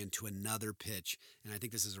 $100 million to another pitch. And I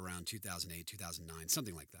think this is around 2008, 2009,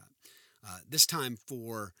 something like that. This time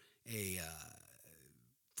for I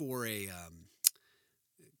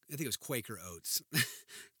think it was Quaker Oats.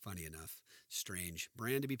 Funny enough, strange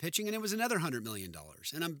brand to be pitching. And it was another $100 million.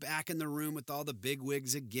 And I'm back in the room with all the big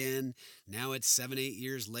wigs again. Now it's 7-8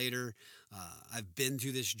 years later. I've been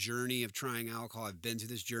through this journey of trying alcohol. I've been through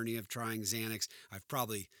this journey of trying Xanax. I've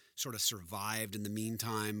probably sort of survived in the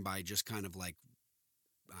meantime by just kind of like,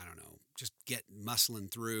 I don't know, just muscling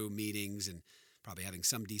through meetings and probably having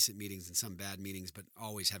some decent meetings and some bad meetings, but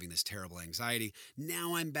always having this terrible anxiety.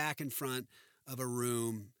 Now I'm back in front of a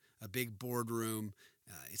room, a big boardroom.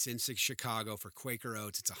 It's in Chicago for Quaker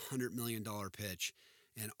Oats. It's a $100 million pitch.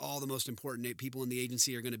 And all the most important people in the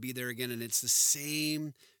agency are going to be there again. And it's the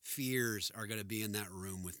same fears are going to be in that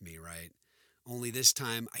room with me, right? Only this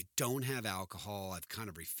time I don't have alcohol. I've kind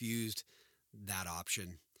of refused that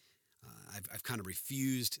option. I've kind of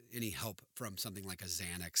refused any help from something like a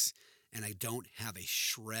Xanax. And I don't have a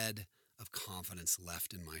shred of confidence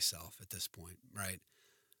left in myself at this point, right?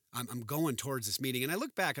 I'm going towards this meeting, and I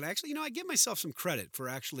look back, and I give myself some credit for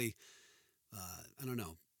actually,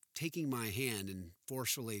 taking my hand and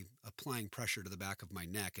forcefully applying pressure to the back of my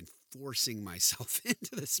neck and forcing myself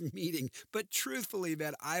into this meeting. But truthfully,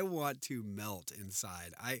 man, I want to melt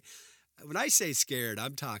inside. When I say scared,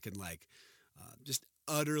 I'm talking like just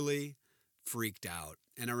utterly freaked out.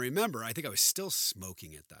 And I think I was still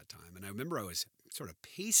smoking at that time. And I remember I was sort of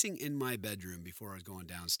pacing in my bedroom before I was going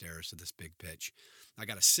downstairs to this big pitch. I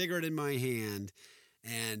got a cigarette in my hand,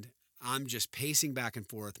 and I'm just pacing back and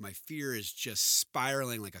forth. My fear is just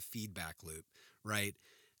spiraling like a feedback loop, right?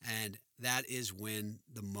 And that is when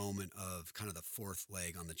the moment of kind of the fourth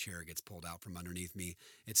leg on the chair gets pulled out from underneath me.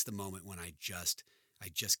 It's the moment when I just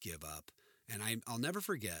give up. And I'll never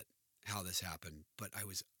forget how this happened, but I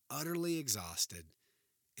was utterly exhausted,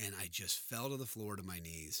 and I just fell to the floor to my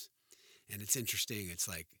knees. And it's interesting. It's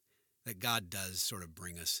like that God does sort of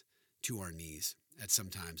bring us to our knees at some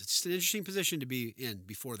times. It's just an interesting position to be in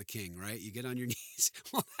before the king, right? You get on your knees.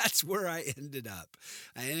 Well, that's where I ended up.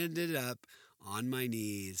 I ended up on my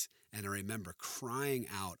knees, and I remember crying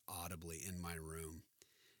out audibly in my room.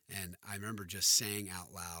 And I remember just saying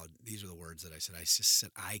out loud, these are the words that I said. I just said,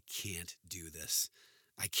 I can't do this.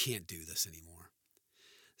 I can't do this anymore.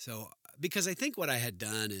 So, because I think what I had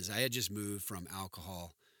done is I had just moved from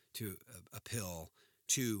alcohol to a pill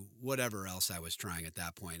to whatever else I was trying at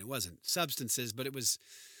that point. It wasn't substances, but it was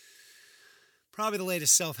probably the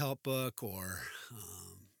latest self-help book or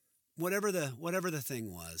whatever the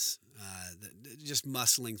thing was, just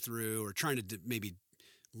muscling through or trying to maybe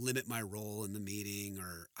limit my role in the meeting,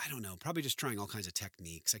 or I don't know, probably just trying all kinds of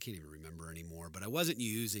techniques. I can't even remember anymore, but I wasn't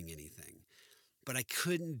using anything. But I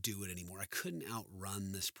couldn't do it anymore. I couldn't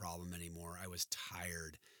outrun this problem anymore. I was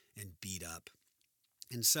tired and beat up.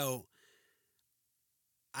 And so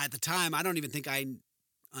at the time, I don't even think I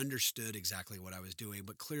understood exactly what I was doing,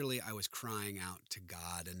 but clearly I was crying out to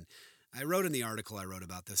God. And I wrote in the article I wrote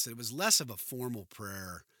about this, it was less of a formal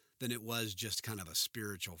prayer than it was just kind of a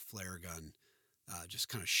spiritual flare gun, just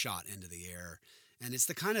kind of shot into the air. And it's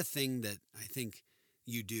the kind of thing that I think,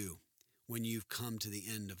 you do when you've come to the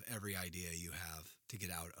end of every idea you have to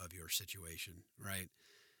get out of your situation, right?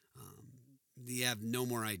 Um, you have no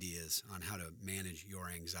more ideas on how to manage your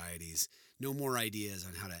anxieties, no more ideas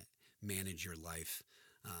on how to manage your life.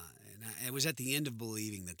 And I was at the end of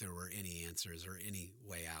believing that there were any answers or any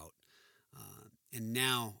way out. And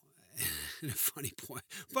now, in a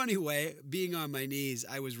funny way, being on my knees,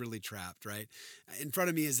 I was really trapped, right? In front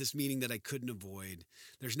of me is this meeting that I couldn't avoid.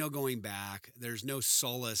 There's no going back. There's no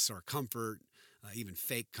solace or comfort, even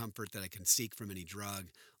fake comfort that I can seek from any drug.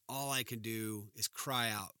 All I can do is cry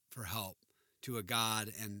out for help to a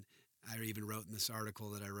God. And I even wrote in this article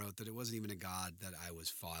that I wrote that it wasn't even a God that I was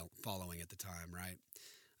following at the time, right?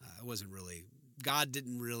 It wasn't really, God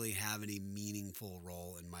didn't really have any meaningful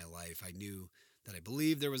role in my life. I knew that I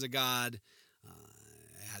believed there was a God.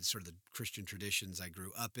 I had sort of the Christian traditions I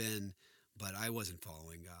grew up in, but I wasn't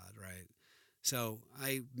following God, right? So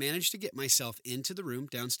I managed to get myself into the room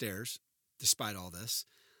downstairs, despite all this,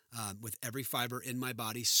 with every fiber in my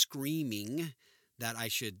body screaming that I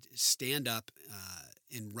should stand up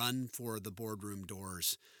and run for the boardroom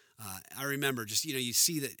doors. I remember just, you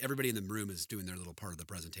see that everybody in the room is doing their little part of the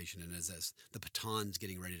presentation, and as the baton's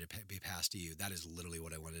getting ready to be passed to you, that is literally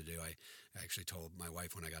what I wanted to do. I actually told my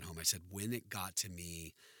wife when I got home, I said, when it got to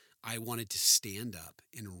me, I wanted to stand up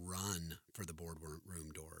and run for the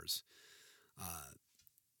boardroom doors.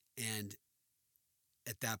 And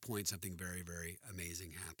at that point, something very, very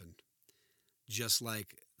amazing happened. Just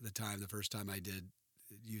like the first time I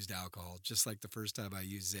used alcohol, just like the first time I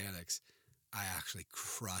used Xanax, I actually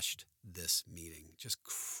crushed this meeting, just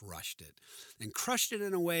crushed it, and crushed it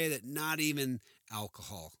in a way that not even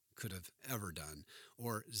alcohol could have ever done,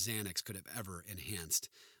 or Xanax could have ever enhanced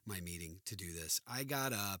my meeting to do this. I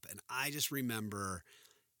got up and I just remember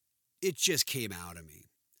it just came out of me.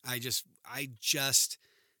 I just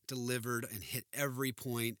delivered and hit every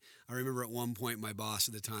point. I remember at one point my boss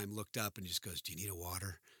at the time looked up and just goes, "Do you need a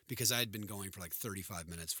water?" Because I had been going for like 35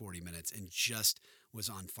 minutes, 40 minutes, and just was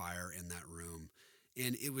on fire in that room.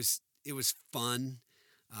 And it was fun.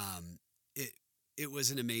 It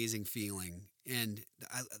was an amazing feeling. And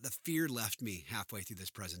the fear left me halfway through this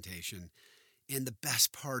presentation. And the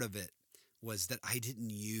best part of it was that I didn't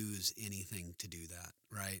use anything to do that,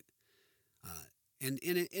 right? And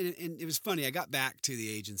it was funny. I got back to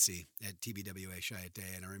the agency at TBWA Chiat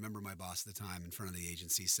Day, and I remember my boss at the time in front of the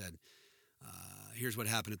agency said, here's what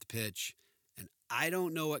happened at the pitch. And I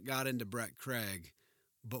don't know what got into Brett Craig,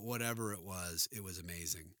 but whatever it was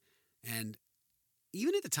amazing. And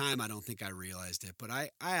even at the time, I don't think I realized it, but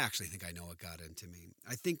I actually think I know what got into me.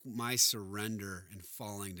 I think my surrender and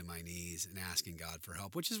falling to my knees and asking God for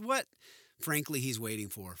help, which is what, frankly, he's waiting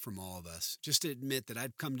for from all of us. Just to admit that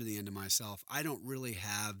I've come to the end of myself. I don't really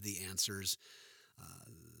have the answers.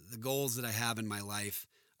 The goals that I have in my life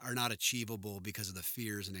are not achievable because of the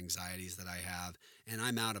fears and anxieties that I have. And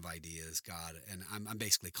I'm out of ideas, God, and I'm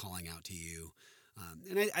basically calling out to you.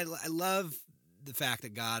 And I love the fact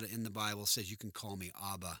that God in the Bible says you can call me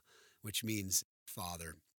Abba, which means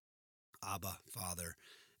Father, Abba, Father,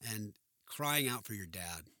 and crying out for your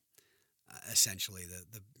dad, essentially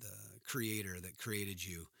the creator that created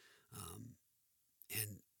you.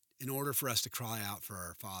 And in order for us to cry out for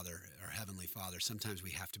our Father, our Heavenly Father, sometimes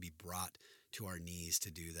we have to be brought to our knees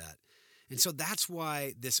to do that. And so that's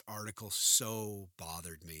why this article so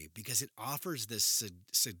bothered me, because it offers this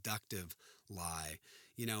seductive lie.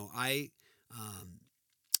 I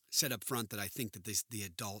said up front that I think that the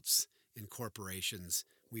adults in corporations,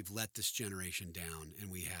 we've let this generation down,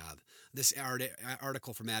 and we have. This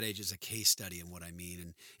article from AdAge is a case study in what I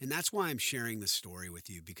mean, and that's why I'm sharing this story with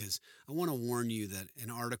you, because I want to warn you that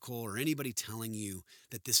an article or anybody telling you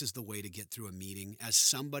that this is the way to get through a meeting, as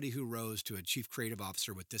somebody who rose to a chief creative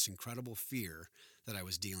officer with this incredible fear that I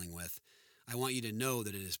was dealing with, I want you to know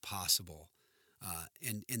that it is possible.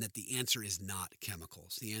 And that the answer is not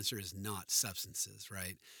chemicals. The answer is not substances,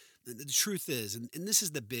 right? The truth is, and this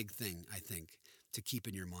is the big thing, I think, to keep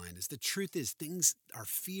in your mind, is the truth is our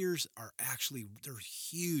fears are actually, they're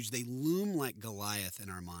huge. They loom like Goliath in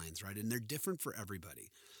our minds, right? And they're different for everybody.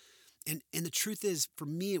 And the truth is, for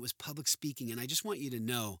me, it was public speaking. And I just want you to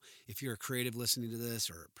know, if you're a creative listening to this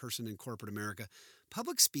or a person in corporate America,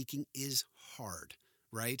 public speaking is hard,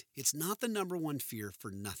 right? It's not the number one fear for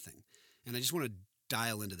nothing. And I just want to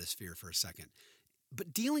dial into this fear for a second.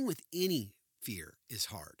 But dealing with any fear is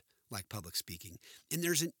hard, like public speaking. And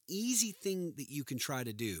there's an easy thing that you can try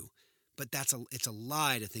to do, but it's a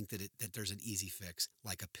lie to think that there's an easy fix,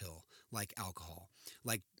 like a pill, like alcohol,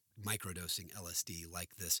 like microdosing LSD,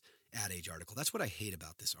 like this AdAge article. That's what I hate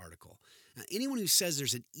about this article. Anyone who says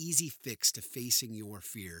there's an easy fix to facing your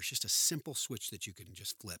fears, just a simple switch that you can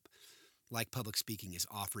just flip, like public speaking, is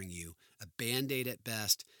offering you a Band-Aid at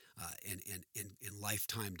best, and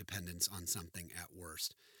lifetime dependence on something at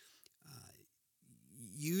worst.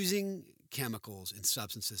 Using chemicals and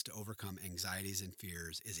substances to overcome anxieties and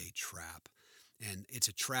fears is a trap. And it's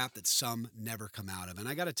a trap that some never come out of. And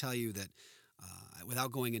I got to tell you that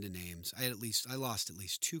without going into names, I lost at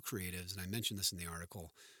least 2 creatives, and I mentioned this in the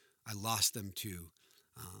article. I lost them to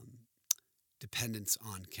dependence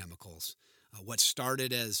on chemicals. What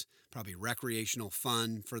started as probably recreational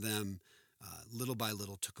fun for them, little by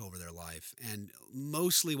little took over their life. And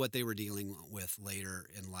mostly what they were dealing with later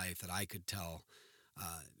in life that I could tell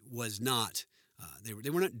was not, they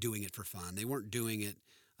were not doing it for fun. They weren't doing it,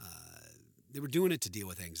 they were doing it to deal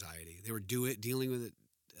with anxiety. They were dealing with it,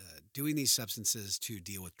 doing these substances to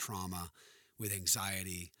deal with trauma, with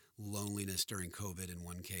anxiety, loneliness during COVID in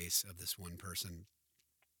one case of this one person.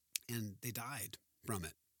 And they died from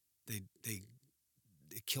it.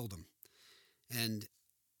 It killed them. And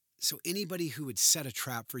so anybody who would set a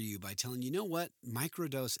trap for you by telling you know what,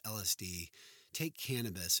 microdose LSD, take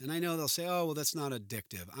cannabis. And I know they'll say, oh, well, that's not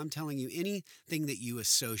addictive. I'm telling you, anything that you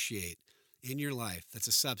associate in your life that's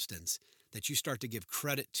a substance, that you start to give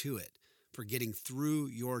credit to it for getting through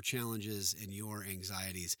your challenges and your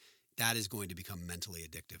anxieties, that is going to become mentally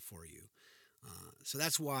addictive for you. So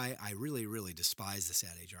that's why I really, really despise this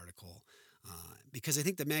AdAge article, because I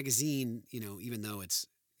think the magazine, even though it's,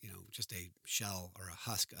 just a shell or a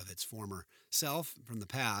husk of its former self from the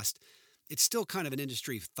past, it's still kind of an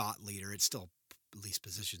industry thought leader. It still at least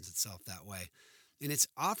positions itself that way. And it's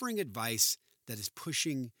offering advice that is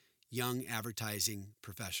pushing young advertising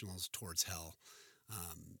professionals towards hell,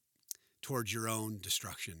 towards your own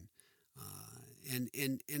destruction. And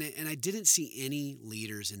I didn't see any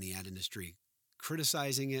leaders in the ad industry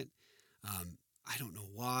criticizing it. I don't know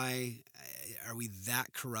why. Are we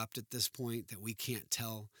that corrupt at this point that we can't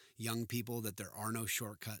tell young people that there are no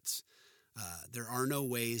shortcuts? There are no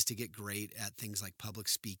ways to get great at things like public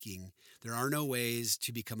speaking. There are no ways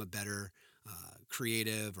to become a better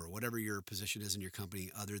creative or whatever your position is in your company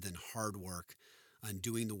other than hard work and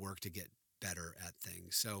doing the work to get better at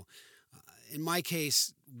things. So in my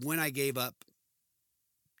case, when I gave up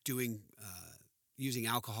using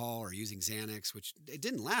alcohol or using Xanax, which it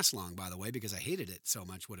didn't last long, by the way, because I hated it so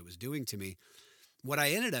much, what it was doing to me. What I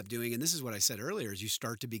ended up doing, and this is what I said earlier, is you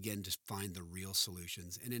start to begin to find the real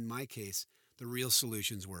solutions. And in my case, the real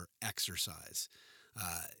solutions were exercise.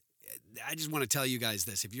 I just want to tell you guys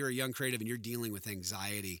this. If you're a young creative and you're dealing with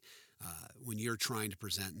anxiety when you're trying to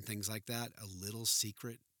present and things like that, a little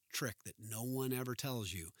secret trick that no one ever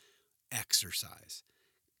tells you, exercise.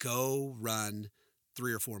 Go run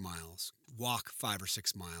 3 or 4 miles, walk 5 or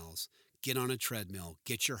 6 miles, get on a treadmill,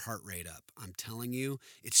 get your heart rate up. I'm telling you,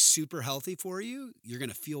 it's super healthy for you. You're going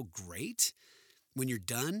to feel great when you're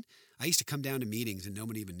done. I used to come down to meetings and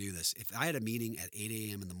nobody even knew this. If I had a meeting at 8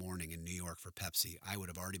 a.m. in the morning in New York for Pepsi, I would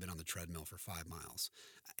have already been on the treadmill for 5 miles.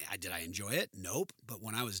 Did I enjoy it? Nope. But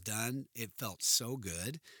when I was done, it felt so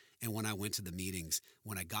good. And when I went to the meetings,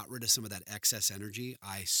 when I got rid of some of that excess energy,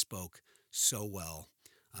 I spoke so well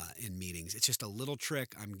in meetings. It's just a little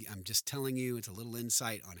trick. I'm just telling you, it's a little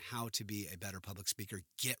insight on how to be a better public speaker.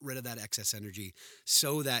 Get rid of that excess energy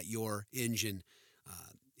so that your engine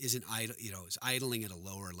isn't is idling at a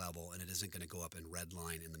lower level and it isn't going to go up in red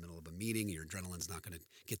line in the middle of a meeting. Your adrenaline's not going to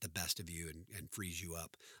get the best of you and freeze you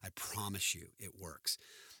up. I promise you it works.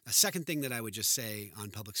 A second thing that I would just say on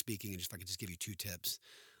public speaking, and if I could just give you 2 tips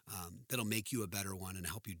that'll make you a better one and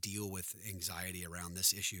help you deal with anxiety around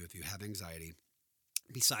this issue if you have anxiety,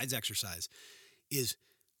 besides exercise, is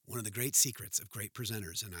one of the great secrets of great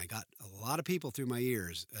presenters. And I got a lot of people through my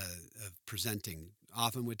years of presenting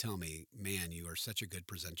often would tell me, man, you are such a good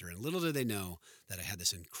presenter. And little did they know that I had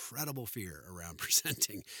this incredible fear around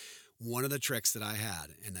presenting. One of the tricks that I had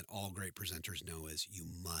and that all great presenters know is you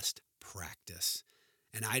must practice.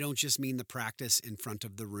 And I don't just mean the practice in front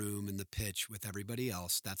of the room and the pitch with everybody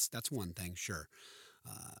else. That's one thing, sure.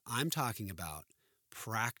 I'm talking about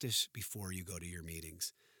practice before you go to your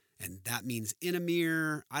meetings. And that means in a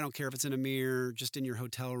mirror. I don't care if it's in a mirror, just in your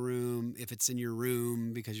hotel room. If it's in your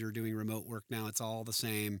room because you're doing remote work now, it's all the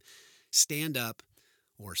same. Stand up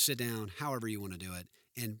or sit down, however you want to do it,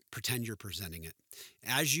 and pretend you're presenting it.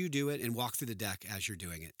 As you do it, and walk through the deck as you're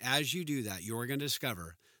doing it. As you do that, you're going to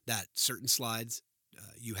discover that certain slides,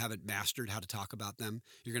 you haven't mastered how to talk about them.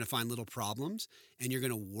 You're going to find little problems, and you're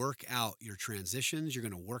going to work out your transitions. You're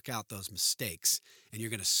going to work out those mistakes, and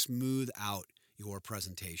you're going to smooth out your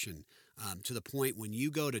presentation to the point when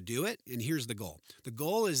you go to do it. And here's the goal. The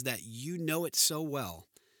goal is that you know it so well.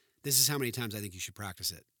 This is how many times I think you should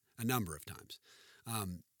practice it, a number of times,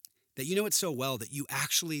 that you know it so well that you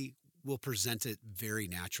actually will present it very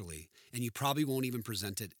naturally. And you probably won't even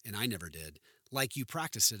present it, and I never did, like you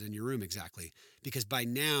practice it in your room exactly. Because by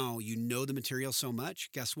now you know the material so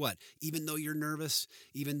much, guess what? Even though you're nervous,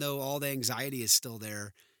 even though all the anxiety is still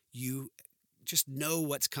there, you just know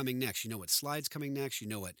what's coming next. You know what slide's coming next. You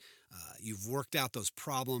know what you've worked out those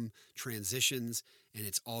problem transitions, and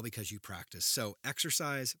it's all because you practice. So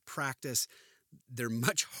exercise, practice, they're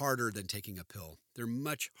much harder than taking a pill. They're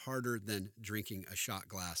much harder than drinking a shot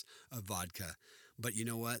glass of vodka. But you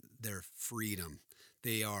know what? They're freedom.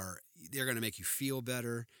 They're going to make you feel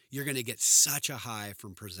better. You're going to get such a high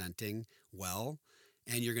from presenting well,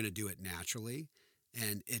 and you're going to do it naturally.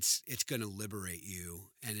 And it's going to liberate you,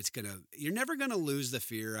 and you're never going to lose the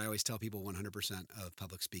fear. I always tell people 100% of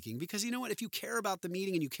public speaking, because you know what? If you care about the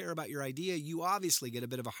meeting and you care about your idea, you obviously get a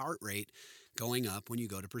bit of a heart rate going up when you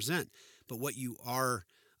go to present. But what you are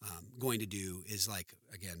going to do is, like,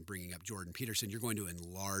 again, bringing up Jordan Peterson, you're going to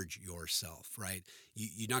enlarge yourself, right?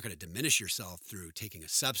 You're not going to diminish yourself through taking a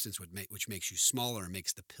substance which makes you smaller and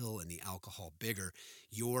makes the pill and the alcohol bigger.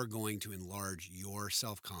 You're going to enlarge your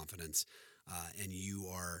self-confidence, and you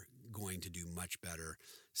are going to do much better.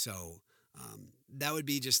 So that would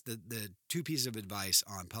be just the two pieces of advice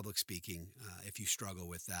on public speaking, if you struggle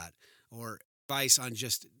with that, or advice on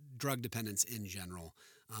just drug dependence in general.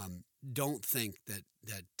 Don't think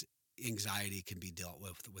that anxiety can be dealt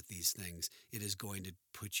with these things. It is going to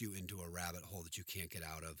put you into a rabbit hole that you can't get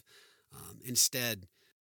out of. Instead,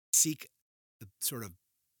 seek the sort of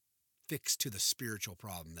fix to the spiritual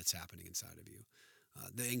problem that's happening inside of you.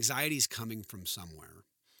 The anxiety is coming from somewhere.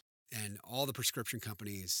 And all the prescription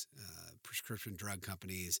companies, prescription drug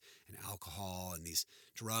companies, and alcohol, and these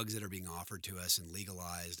drugs that are being offered to us and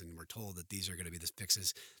legalized, and we're told that these are going to be the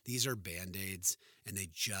fixes. These are Band-Aids, and they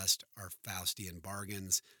just are Faustian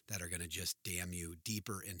bargains that are going to just damn you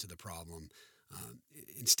deeper into the problem.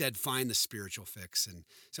 Instead, find the spiritual fix. And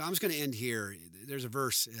so I'm just going to end here. There's a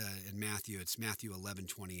verse in Matthew. It's Matthew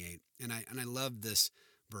 11:28, and I love this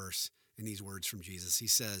verse. In these words from Jesus, he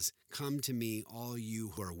says, "Come to me, all you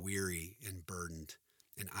who are weary and burdened,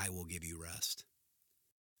 and I will give you rest."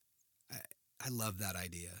 I love that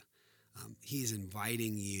idea. He's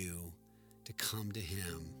inviting you to come to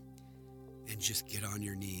him and just get on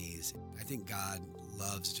your knees. I think God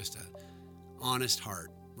loves just an honest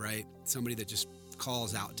heart, right? Somebody that just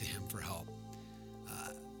calls out to him for help.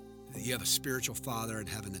 You have a spiritual Father in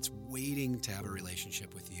heaven that's waiting to have a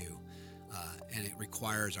relationship with you. And it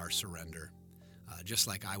requires our surrender. Just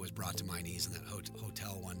like I was brought to my knees in that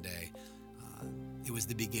hotel one day, it was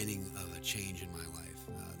the beginning of a change in my life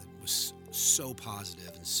that was so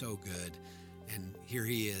positive and so good. And here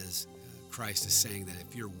he is. Christ is saying that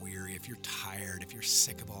if you're weary, if you're tired, if you're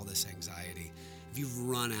sick of all this anxiety, if you've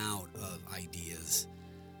run out of ideas,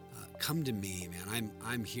 come to me, man.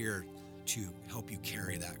 I'm here to help you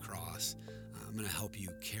carry that cross. I'm going to help you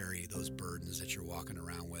carry those burdens that you're walking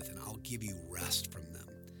around with, and I'll give you rest from them.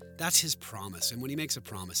 That's his promise. And when he makes a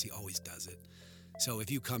promise, he always does it. So if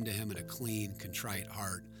you come to him in a clean, contrite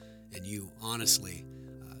heart, and you honestly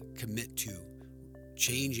commit to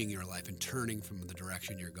changing your life and turning from the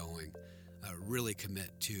direction you're going, really commit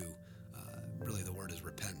to, really the word is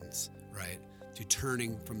repentance, right? To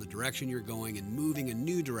turning from the direction you're going and moving a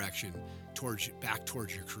new direction back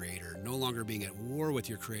towards your Creator. No longer being at war with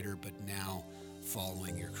your Creator, but now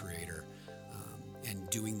following your Creator, and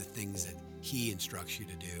doing the things that he instructs you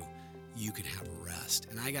to do. You can have rest.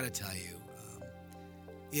 And I got to tell you,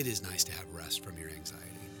 it is nice to have rest from your anxiety.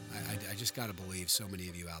 I just got to believe so many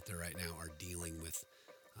of you out there right now are dealing with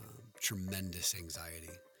tremendous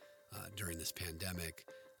anxiety during this pandemic,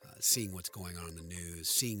 seeing what's going on in the news,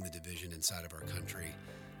 seeing the division inside of our country.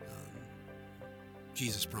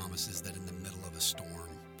 Jesus promises that in the middle of a storm,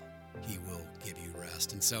 he will give you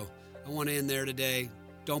rest. And so I want to end there today.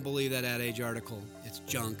 Don't believe that AdAge article. It's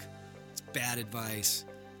junk. It's bad advice.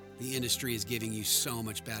 The industry is giving you so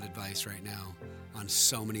much bad advice right now on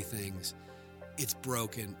so many things. It's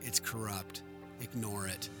broken. It's corrupt. Ignore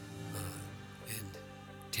it. And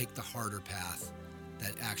take the harder path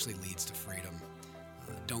that actually leads to freedom.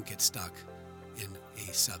 Don't get stuck in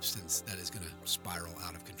a substance that is going to spiral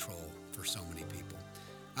out of control for so many people.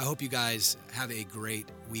 I hope you guys have a great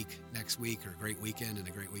week next week, or a great weekend and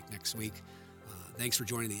a great week next week. Thanks for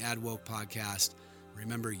joining the AdWoke podcast.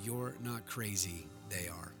 Remember, you're not crazy. They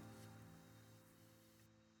are.